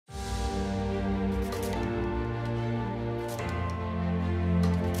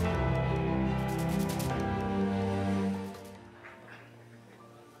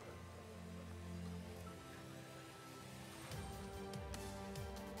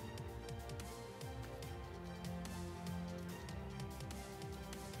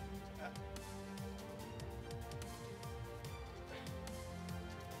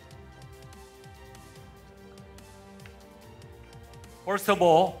First of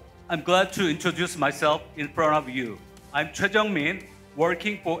all, I'm glad to introduce myself in front of you. I'm Choi JungMin,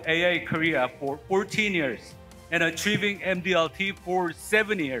 working for AIA Korea for 14 years and achieving MDRT for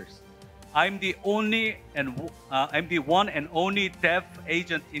 7 years. I'm the one and only deaf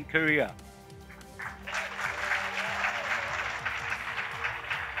agent in Korea.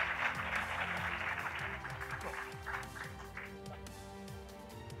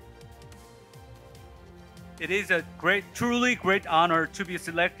 It is a truly great honor to be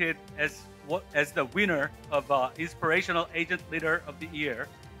selected as the winner of Inspirational Agent Leader of the Year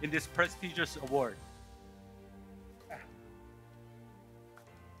in this prestigious award.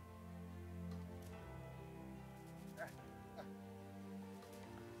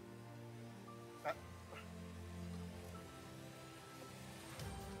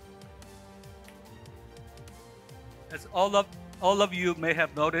 As all of you may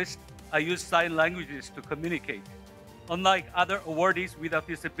have noticed, I use sign languages to communicate. Unlike other awardees without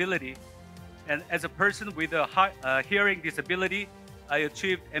disability, and as a person with a hearing disability, I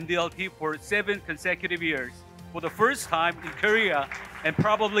achieved MDRT for 7 consecutive years, for the first time in Korea and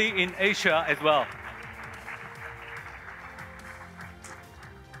probably in Asia as well.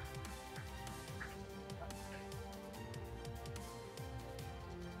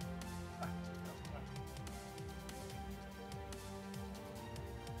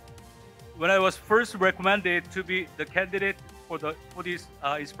 When I was first recommended to be the candidate for this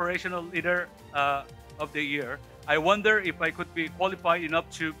Inspirational Leader of the Year, I wonder if I could be qualified enough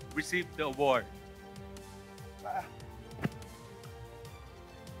to receive the award.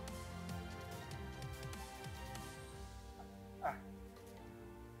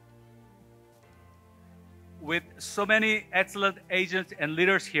 With so many excellent agents and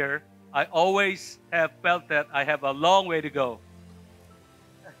leaders here, I always have felt that I have a long way to go.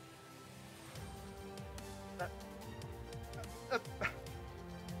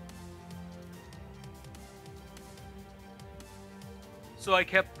 So I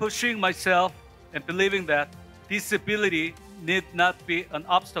kept pushing myself and believing that disability need not be an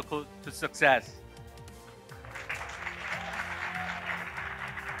obstacle to success.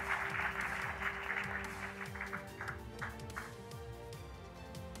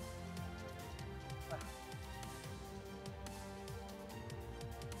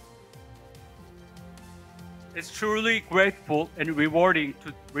 It's truly grateful and rewarding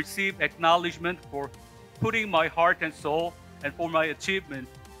to receive acknowledgement for putting my heart and soul and for my achievement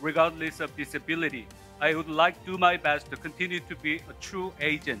regardless of disability. I would like to do my best to continue to be a true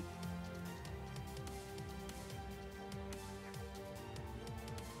agent.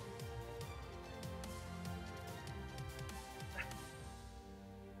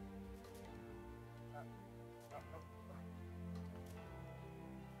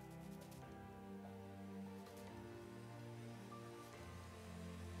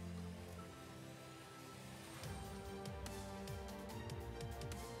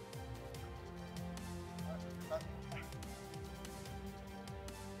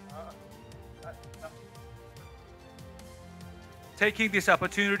 Taking this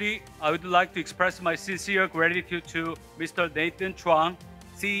opportunity, I would like to express my sincere gratitude to Mr. Nathan Chuang,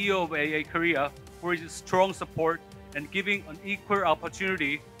 CEO of AIA Korea, for his strong support and giving an equal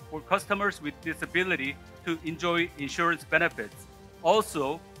opportunity for customers with disability to enjoy insurance benefits.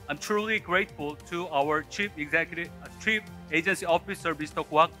 Also, I'm truly grateful to our Chief Agency Officer, Mr.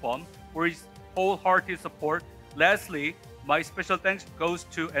 Kwak Bom, for his wholehearted support. Lastly, my special thanks goes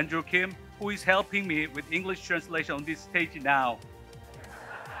to Andrew Kim, who is helping me with English translation on this stage now.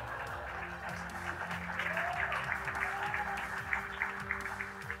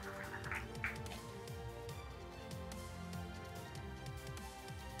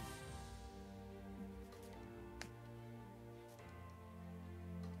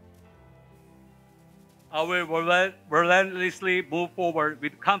 I will relentlessly move forward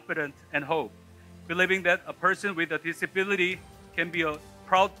with confidence and hope, believing that a person with a disability can be a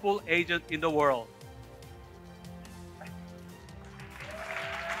proudful agent in the world.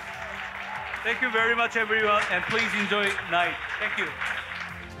 Thank you very much, everyone, and please enjoy the night. Thank you.